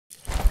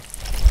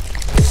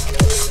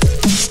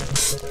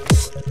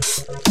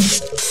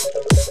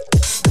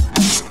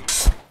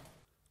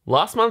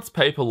Last month's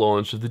paper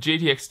launch of the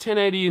GTX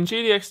 1080 and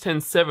GTX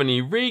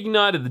 1070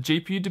 reignited the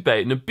GPU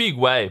debate in a big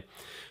way.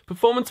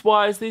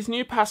 Performance-wise, these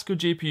new Pascal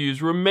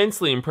GPUs were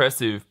immensely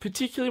impressive,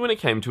 particularly when it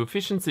came to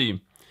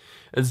efficiency.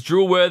 As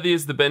drool-worthy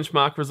as the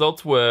benchmark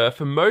results were,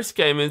 for most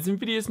gamers,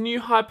 Nvidia's new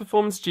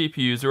high-performance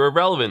GPUs are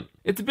irrelevant.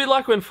 It's a bit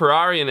like when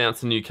Ferrari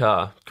announced a new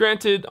car,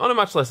 granted on a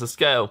much lesser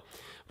scale.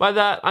 By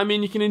that, I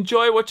mean you can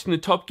enjoy watching the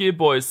Top Gear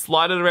boys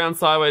slide it around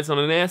sideways on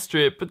an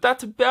airstrip, but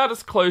that's about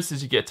as close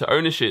as you get to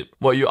ownership.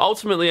 What you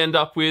ultimately end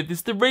up with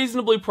is the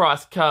reasonably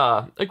priced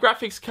car, a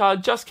graphics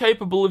card just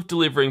capable of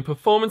delivering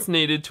performance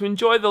needed to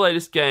enjoy the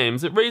latest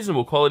games at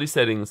reasonable quality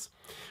settings.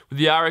 With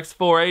the RX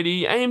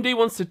 480, AMD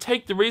wants to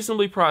take the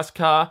reasonably priced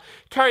car,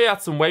 carry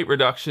out some weight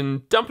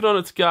reduction, dump it on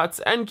its guts,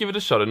 and give it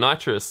a shot of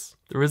nitrous.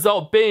 The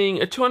result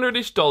being a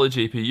 $200-ish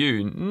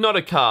GPU, not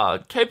a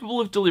card,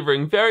 capable of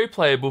delivering very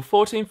playable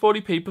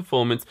 1440p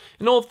performance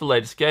in all of the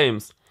latest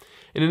games.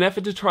 In an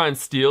effort to try and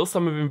steal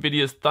some of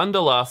Nvidia's thunder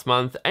last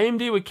month,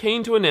 AMD were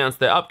keen to announce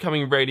their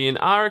upcoming Radeon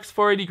RX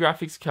 480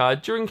 graphics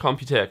card during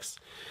Computex.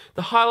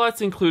 The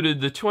highlights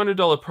included the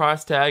 $200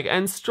 price tag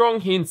and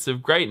strong hints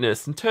of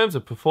greatness in terms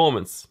of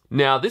performance.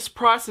 Now, this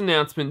price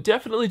announcement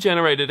definitely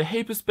generated a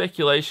heap of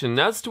speculation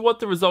as to what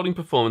the resulting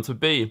performance would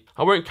be.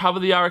 I won't cover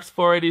the RX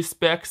 480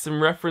 specs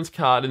and reference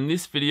card in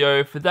this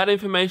video. For that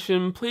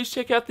information, please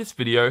check out this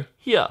video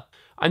here.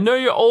 I know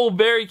you're all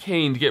very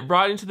keen to get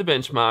right into the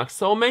benchmarks,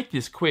 so I'll make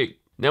this quick.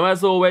 Now,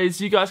 as always,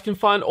 you guys can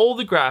find all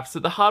the graphs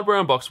at the Hardware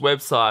Unboxed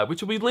website,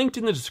 which will be linked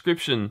in the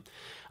description.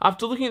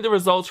 After looking at the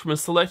results from a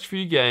select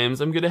few games,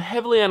 I'm going to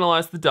heavily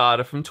analyse the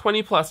data from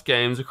 20 plus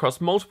games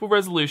across multiple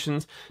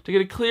resolutions to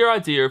get a clear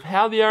idea of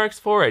how the RX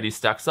 480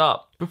 stacks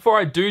up. Before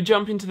I do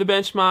jump into the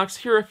benchmarks,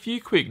 here are a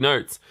few quick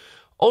notes.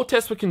 All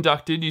tests were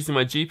conducted using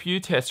my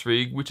GPU test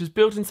rig, which is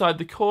built inside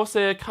the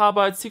Corsair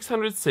Carbide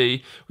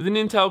 600C with an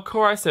Intel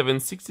Core i7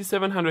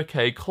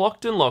 6700K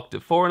clocked and locked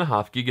at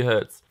 4.5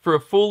 GHz. For a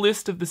full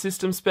list of the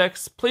system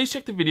specs, please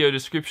check the video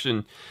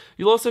description.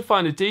 You'll also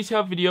find a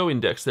detailed video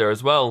index there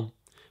as well.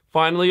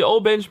 Finally,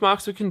 all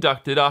benchmarks were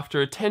conducted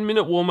after a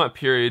 10-minute warm-up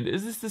period,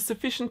 as this is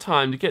sufficient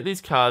time to get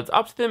these cards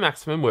up to their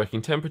maximum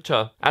working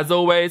temperature. As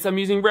always, I'm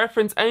using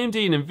reference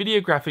AMD and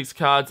Nvidia graphics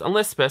cards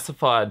unless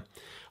specified.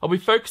 I'll be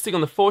focusing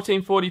on the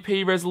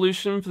 1440p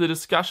resolution for the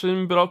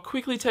discussion, but I'll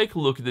quickly take a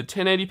look at the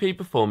 1080p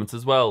performance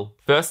as well.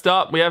 First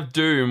up, we have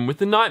Doom with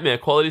the nightmare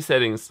quality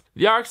settings.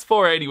 The RX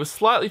 480 was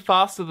slightly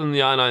faster than the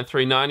i9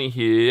 390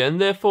 here,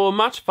 and therefore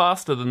much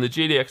faster than the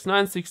GTX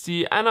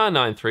 960 and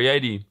i9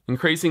 380.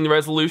 Increasing the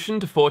resolution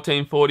to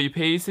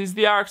 1440p sees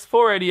the RX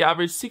 480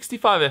 average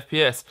 65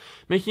 FPS,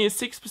 making it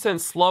 6%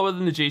 slower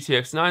than the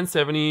GTX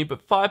 970,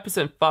 but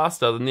 5%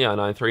 faster than the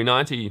i9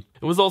 390.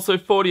 It was also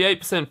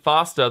 48%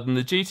 faster than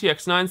the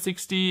GTX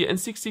 960 and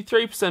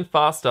 63%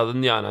 faster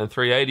than the i9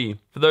 380.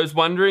 For those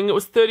wondering, it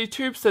was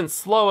 32%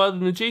 slower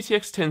than the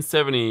GTX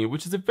 1070,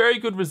 which is a very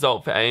good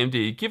result for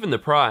AMD given the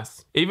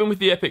price. Even with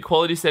the epic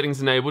quality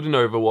settings enabled in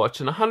Overwatch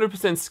and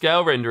 100%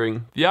 scale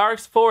rendering, the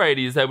RX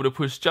 480 is able to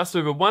push just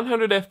over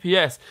 100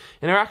 FPS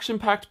in our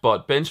action-packed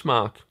bot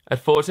benchmark.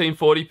 At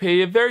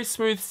 1440p, a very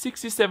smooth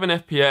 67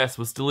 FPS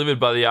was delivered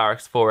by the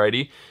RX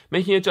 480,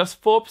 making it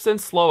just 4%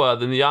 slower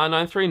than the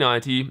i9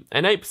 390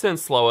 and 8%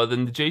 slower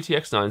than the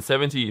GTX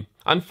 970.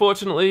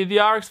 Unfortunately, the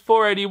RX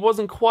 480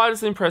 wasn't quite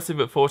as impressive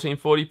at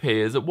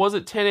 1440p as it was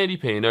at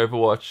 1080p in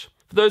Overwatch.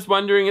 For those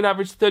wondering, it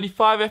averaged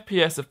 35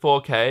 FPS at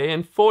 4K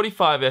and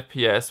 45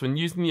 FPS when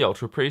using the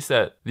Ultra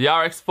preset. The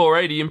RX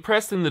 480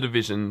 impressed in the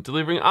division,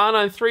 delivering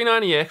i9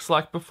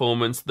 390X-like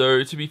performance,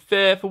 though to be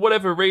fair, for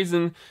whatever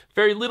reason,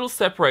 very little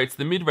separates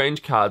the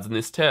mid-range cards in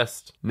this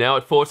test. Now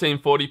at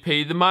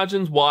 1440p, the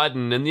margins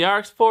widen and the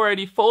RX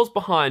 480 falls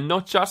behind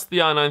not just the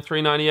i9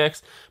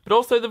 390X, but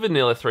also the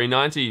vanilla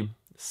 390.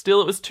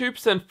 Still, it was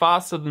 2%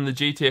 faster than the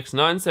GTX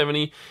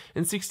 970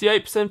 and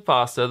 68%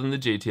 faster than the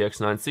GTX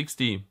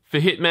 960. For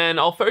Hitman,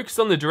 I'll focus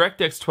on the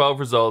DirectX 12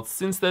 results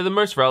since they're the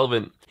most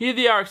relevant. Here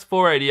the RX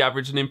 480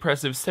 averaged an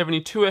impressive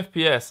 72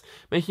 FPS,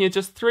 making it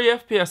just 3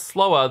 FPS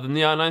slower than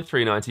the i9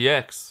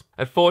 390X.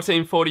 At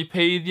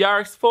 1440p, the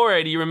RX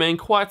 480 remained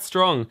quite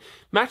strong,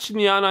 matching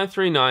the i9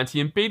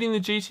 390 and beating the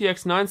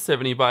GTX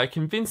 970 by a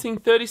convincing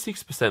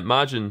 36%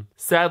 margin.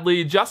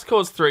 Sadly, Just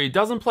Cause 3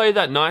 doesn't play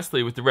that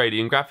nicely with the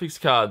Radeon graphics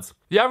cards.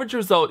 The average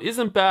result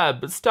isn't bad,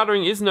 but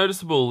stuttering is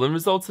noticeable and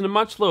results in a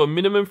much lower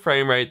minimum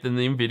frame rate than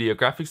the Nvidia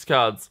graphics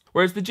cards.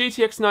 Whereas the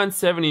GTX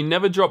 970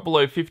 never dropped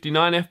below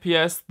 59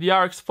 FPS, the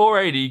RX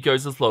 480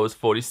 goes as low as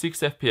 46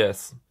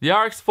 FPS. The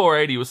RX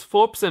 480 was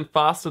 4%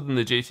 faster than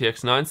the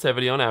GTX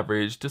 970 on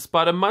average,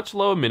 despite a much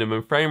lower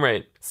minimum frame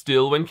rate.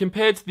 Still, when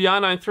compared to the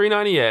i9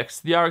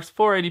 390X, the RX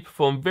 480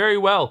 performed very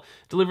well,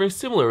 delivering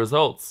similar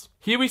results.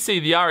 Here we see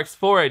the RX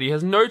 480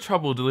 has no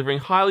trouble delivering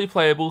highly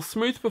playable,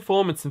 smooth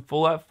performance in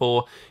Fallout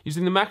 4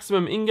 using the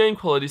maximum in-game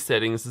quality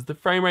settings as the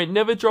frame rate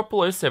never dropped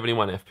below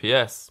 71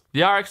 FPS.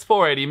 The RX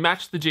 480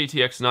 matched the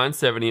GTX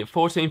 970 at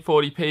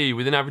 1440p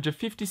with an average of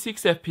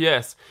 56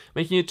 FPS,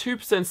 making it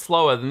 2%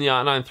 slower than the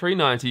R9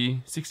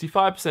 390,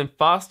 65%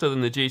 faster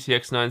than the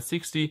GTX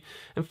 960,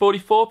 and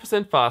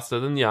 44% faster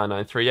than the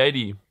R9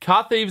 380.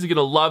 Car thieves are going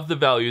to love the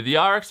value the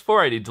RX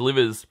 480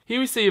 delivers. Here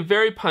we see a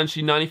very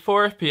punchy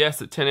 94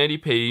 FPS at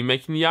 1080p,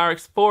 making the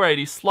RX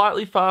 480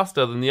 slightly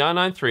faster than the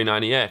R9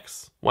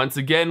 390X. Once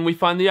again, we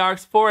find the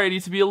RX 480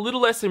 to be a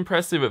little less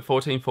impressive at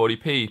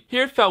 1440p.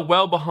 Here it fell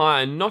well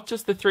behind not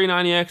just the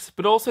 390X,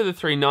 but also the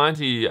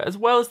 390, as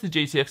well as the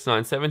GTX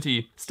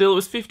 970. Still, it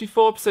was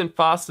 54%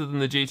 faster than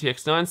the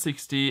GTX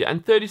 960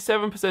 and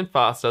 37%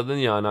 faster than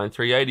the R9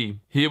 380.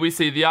 Here we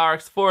see the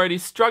RX 480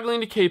 struggling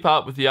to keep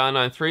up with the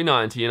R9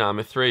 390 and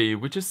ARMA 3,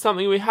 which is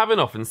something we haven't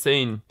often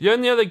seen. The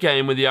only other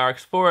game where the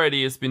RX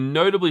 480 has been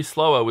notably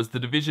slower was The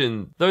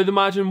Division, though the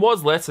margin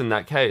was less in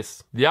that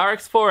case. The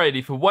RX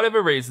 480, for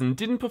whatever reason,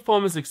 didn't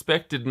perform as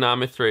expected in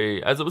ARMA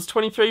 3, as it was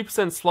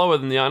 23% slower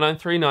than the R9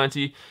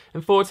 390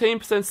 and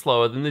 14%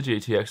 slower than the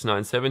GTX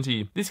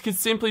 970. This could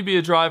simply be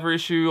a driver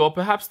issue, or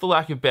perhaps the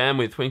lack of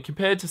bandwidth when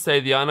compared to, say,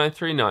 the R9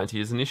 390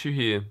 is an issue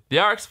here. The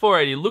RX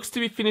 480 looks to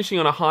be finishing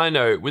on a high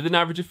note with an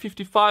average of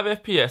 55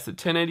 FPS at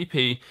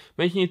 1080p,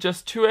 making it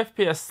just 2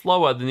 FPS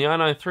slower than the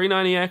R9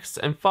 390X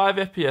and 5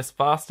 FPS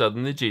faster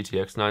than the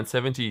GTX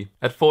 970.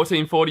 At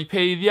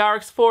 1440p, the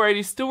RX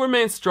 480 still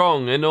remains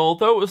strong, and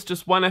although it was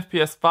just 1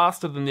 FPS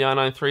faster than the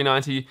R9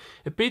 390,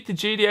 it beat the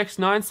GTX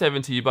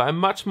 970 by a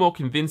much more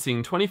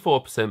convincing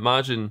 24%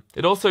 margin.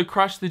 It also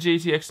crushed the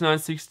GTX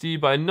 960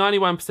 by a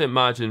 91%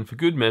 margin for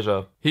good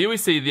measure. Here we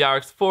see the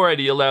RX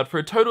 480 allowed for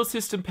a total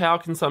system power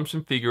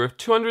consumption figure of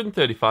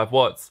 235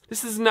 watts.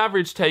 This is an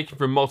average taken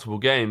from multiple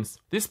games.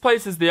 This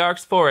places the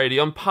RX 480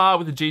 on par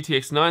with the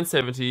GTX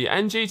 970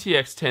 and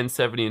GTX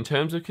 1070 in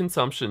terms of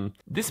consumption.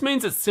 This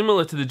means it's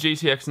similar to the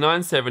GTX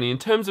 970 in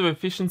terms of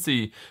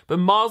efficiency, but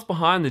miles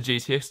behind the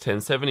GTX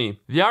 1070.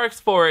 The RX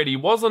 480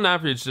 was on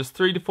average just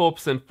 3 to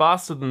 4%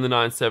 faster than the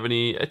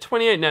 970, at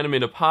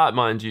 28nm apart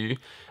mind you,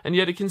 and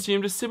yet it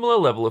consumed a similar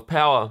level of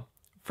power.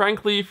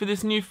 Frankly, for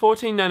this new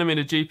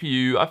 14nm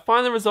GPU, I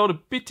find the result a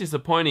bit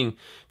disappointing,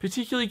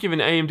 particularly given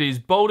AMD's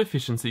bold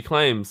efficiency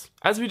claims.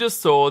 As we just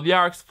saw, the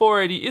RX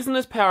 480 isn't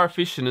as power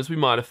efficient as we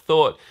might have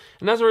thought,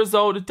 and as a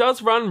result it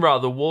does run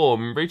rather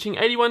warm, reaching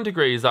 81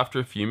 degrees after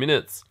a few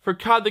minutes. For a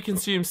card that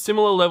consumes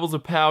similar levels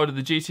of power to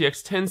the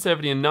GTX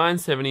 1070 and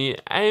 970,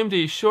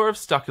 AMD sure have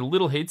stuck a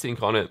little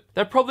heatsink on it.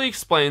 That probably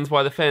explains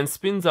why the fan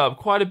spins up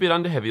quite a bit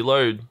under heavy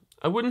load.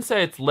 I wouldn't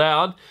say it's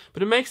loud,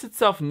 but it makes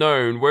itself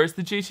known, whereas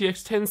the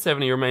GTX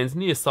 1070 remains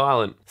near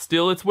silent.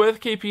 Still, it's worth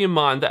keeping in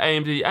mind that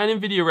AMD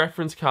and Nvidia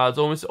reference cards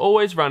almost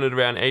always run at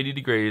around 80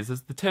 degrees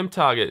as the temp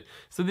target,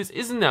 so this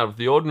isn't out of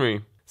the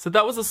ordinary. So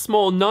that was a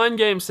small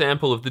 9-game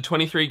sample of the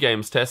 23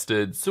 games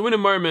tested, so in a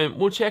moment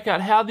we'll check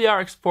out how the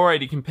RX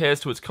 480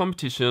 compares to its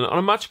competition on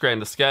a much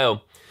grander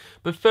scale.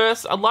 But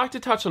first, I'd like to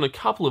touch on a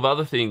couple of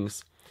other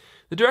things.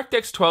 The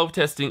DirectX 12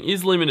 testing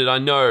is limited, I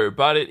know,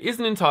 but it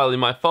isn't entirely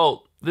my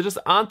fault. There just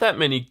aren't that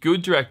many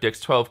good DirectX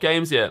 12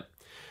 games yet.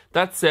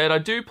 That said, I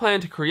do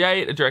plan to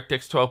create a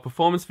DirectX 12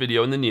 performance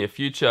video in the near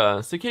future,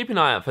 so keep an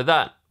eye out for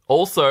that.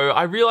 Also,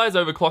 I realise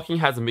overclocking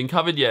hasn't been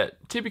covered yet.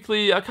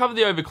 Typically, I cover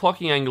the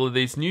overclocking angle of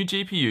these new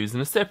GPUs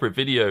in a separate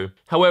video.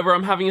 However,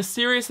 I'm having a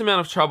serious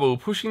amount of trouble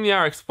pushing the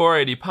RX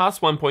 480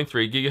 past 1.3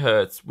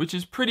 GHz, which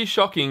is pretty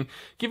shocking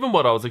given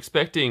what I was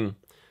expecting.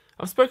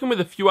 I've spoken with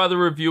a few other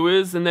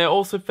reviewers, and they're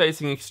also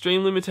facing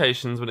extreme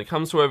limitations when it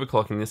comes to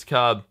overclocking this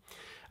card.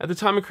 At the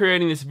time of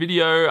creating this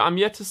video, I'm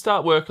yet to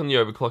start work on the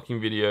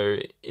overclocking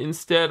video.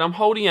 Instead, I'm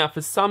holding out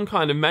for some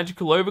kind of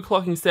magical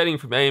overclocking setting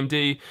from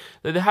AMD,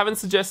 though they haven't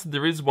suggested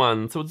there is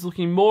one, so it's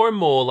looking more and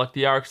more like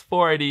the RX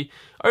 480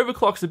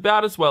 overclocks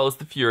about as well as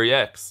the Fury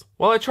X.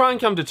 While I try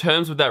and come to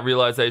terms with that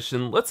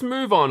realization, let's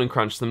move on and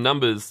crunch some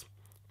numbers.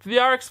 For the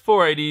RX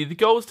 480, the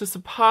goal is to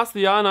surpass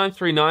the R9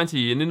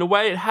 390, and in a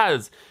way it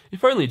has,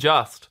 if only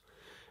just.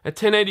 At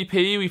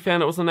 1080p, we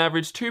found it was on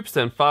average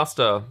 2%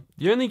 faster.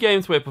 The only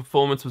games where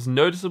performance was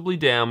noticeably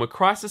down were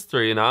Crysis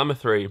 3 and ARMA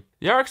 3.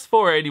 The RX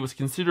 480 was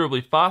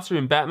considerably faster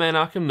in Batman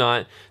Arkham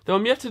Knight, though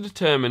I'm yet to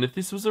determine if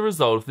this was a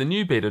result of the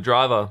new beta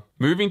driver.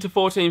 Moving to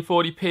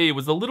 1440p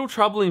was a little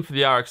troubling for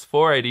the RX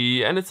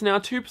 480, and it's now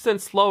 2%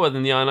 slower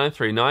than the R9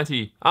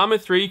 390. ARMA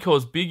 3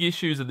 caused big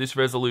issues at this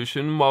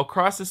resolution, while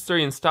Crysis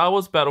 3 and Star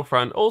Wars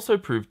Battlefront also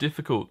proved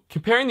difficult.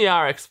 Comparing the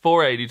RX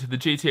 480 to the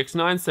GTX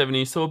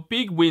 970 saw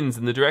big wins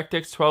in the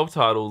DirectX 12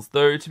 titles,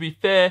 though to be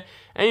fair,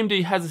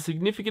 AMD has a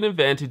significant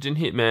advantage in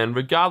Hitman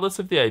regardless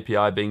of the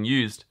API being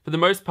used. For the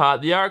most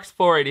part, the RX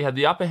 480 had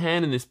the upper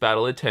hand in this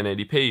battle at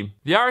 1080p.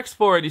 The RX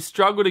 480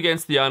 struggled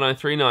against the R9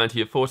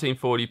 390 at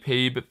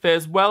 1440p, but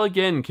fares well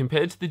again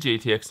compared to the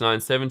GTX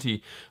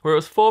 970, where it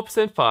was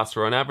 4%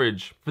 faster on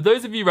average. For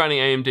those of you running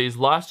AMD's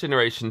last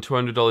generation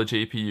 $200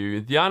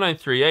 GPU, the R9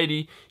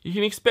 380, you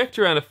can expect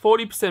around a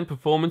 40%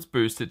 performance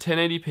boost at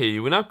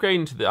 1080p when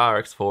upgrading to the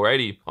RX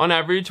 480. On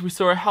average, we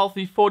saw a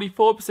healthy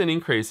 44%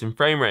 increase in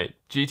frame rate.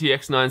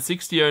 GTX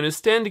 960 owners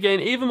stand to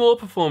gain even more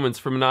performance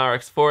from an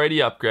RX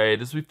 480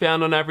 upgrade, as we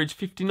found on average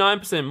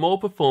 59% more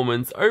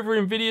performance over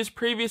Nvidia's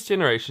previous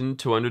generation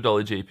 $200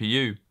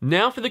 GPU.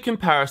 Now for the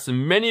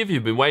comparison many of you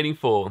have been waiting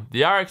for,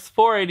 the RX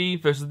 480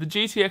 versus the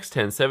GTX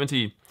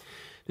 1070.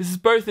 This is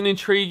both an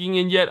intriguing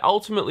and yet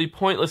ultimately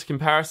pointless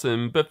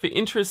comparison, but for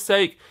interest's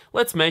sake,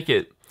 let's make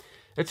it.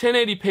 At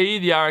 1080p,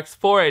 the RX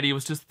 480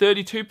 was just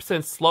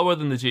 32% slower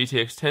than the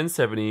GTX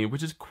 1070,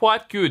 which is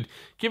quite good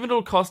given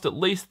it'll cost at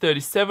least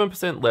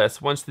 37%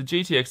 less once the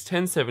GTX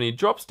 1070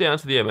 drops down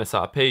to the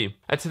MSRP.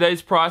 At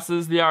today's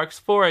prices, the RX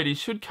 480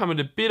 should come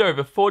at a bit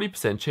over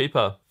 40%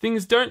 cheaper.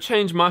 Things don't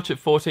change much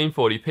at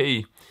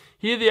 1440p.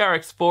 Here the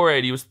RX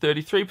 480 was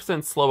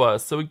 33% slower,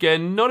 so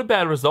again, not a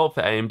bad result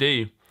for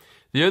AMD.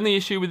 The only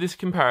issue with this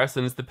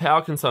comparison is the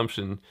power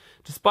consumption.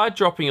 Despite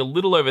dropping a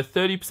little over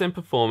 30%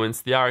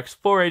 performance, the RX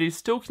 480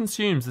 still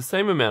consumes the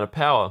same amount of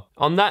power.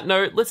 On that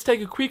note, let's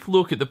take a quick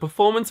look at the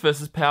performance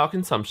versus power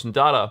consumption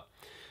data.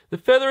 The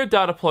further a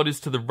data plot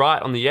is to the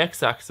right on the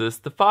x-axis,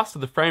 the faster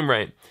the frame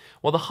rate,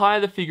 while the higher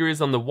the figure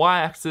is on the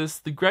y-axis,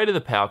 the greater the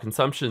power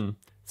consumption.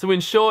 So in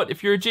short,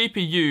 if you're a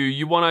GPU,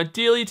 you want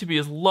ideally to be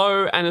as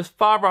low and as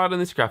far right on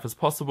this graph as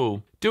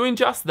possible. Doing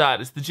just that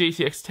is the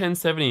GTX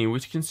 1070,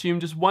 which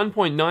consumed just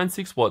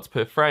 1.96 watts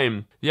per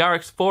frame. The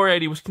RX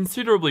 480 was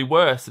considerably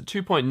worse at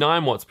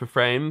 2.9 watts per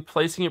frame,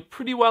 placing it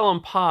pretty well on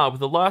par with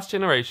the last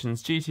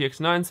generation's GTX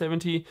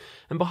 970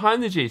 and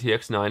behind the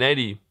GTX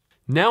 980.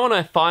 Now on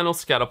our final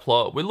scatter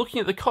plot, we're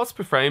looking at the cost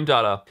per frame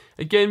data.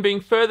 Again,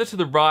 being further to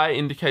the right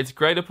indicates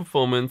greater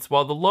performance,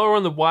 while the lower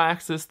on the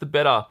y-axis the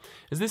better,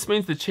 as this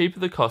means the cheaper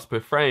the cost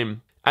per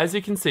frame. As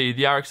you can see,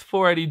 the RX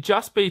 480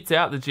 just beats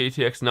out the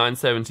GTX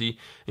 970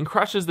 and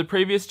crushes the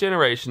previous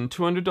generation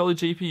 $200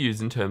 GPUs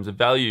in terms of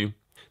value.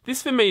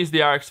 This for me is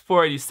the RX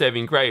 480's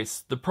saving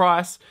grace, the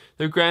price,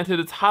 though granted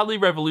it's hardly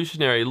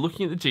revolutionary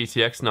looking at the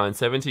GTX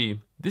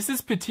 970. This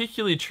is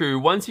particularly true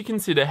once you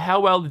consider how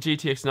well the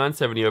GTX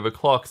 970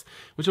 overclocks,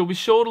 which I'll be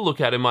sure to look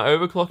at in my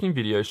overclocking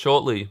video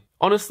shortly.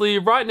 Honestly,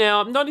 right now,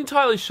 I'm not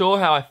entirely sure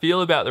how I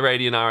feel about the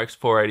Radeon RX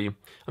 480.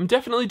 I'm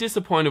definitely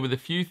disappointed with a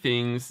few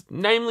things,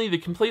 namely the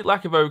complete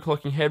lack of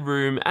overclocking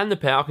headroom and the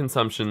power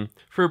consumption.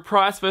 For a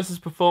price versus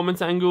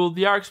performance angle,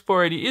 the RX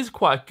 480 is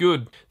quite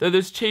good, though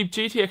those cheap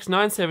GTX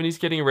 970s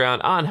getting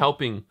around aren't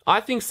helping.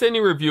 I think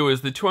sending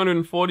reviewers the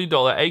 $240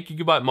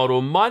 8GB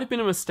model might have been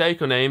a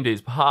mistake on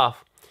AMD's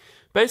behalf.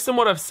 Based on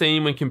what I've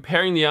seen when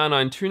comparing the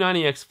R9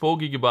 290X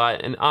 4GB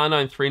and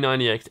R9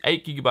 390X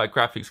 8GB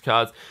graphics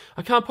cards,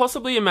 I can't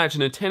possibly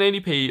imagine a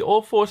 1080p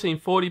or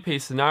 1440p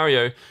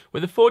scenario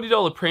where the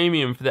 $40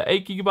 premium for the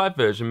 8GB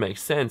version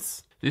makes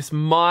sense. This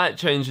might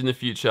change in the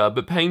future,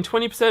 but paying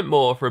 20%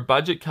 more for a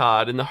budget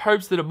card in the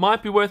hopes that it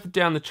might be worth it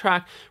down the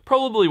track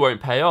probably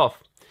won't pay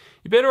off.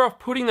 You're better off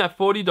putting that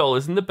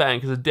 $40 in the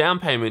bank as a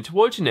down payment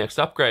towards your next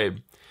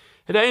upgrade.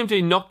 Had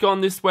AMD not gone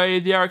this way,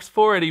 the RX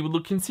 480 would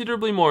look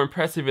considerably more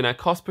impressive in our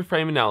cost per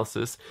frame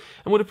analysis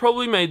and would have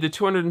probably made the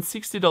 $260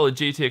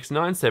 GTX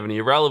 970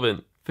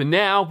 irrelevant. For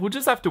now, we'll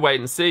just have to wait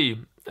and see.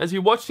 As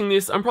you're watching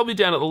this, I'm probably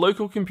down at the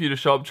local computer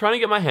shop trying to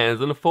get my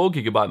hands on a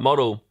 4GB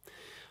model.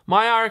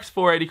 My RX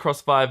 480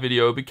 Crossfire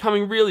video will be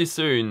coming really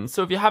soon,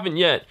 so if you haven't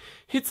yet,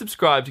 hit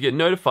subscribe to get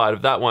notified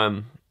of that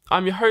one.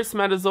 I'm your host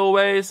Matt as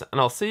always, and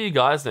I'll see you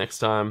guys next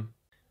time.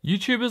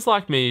 YouTubers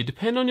like me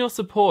depend on your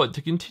support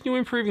to continue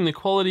improving the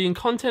quality and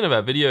content of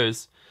our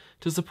videos.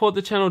 To support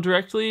the channel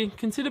directly,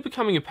 consider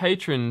becoming a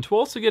patron to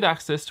also get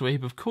access to a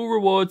heap of cool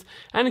rewards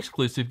and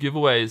exclusive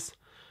giveaways.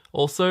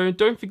 Also,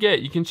 don't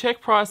forget you can check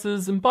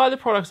prices and buy the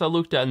products I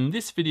looked at in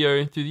this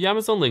video through the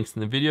Amazon links in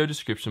the video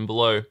description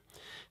below.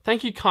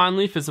 Thank you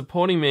kindly for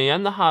supporting me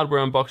and the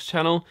Hardware Unboxed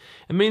channel.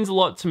 It means a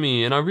lot to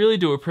me and I really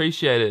do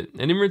appreciate it,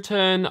 and in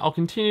return I'll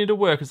continue to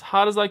work as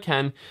hard as I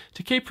can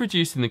to keep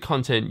producing the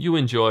content you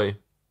enjoy.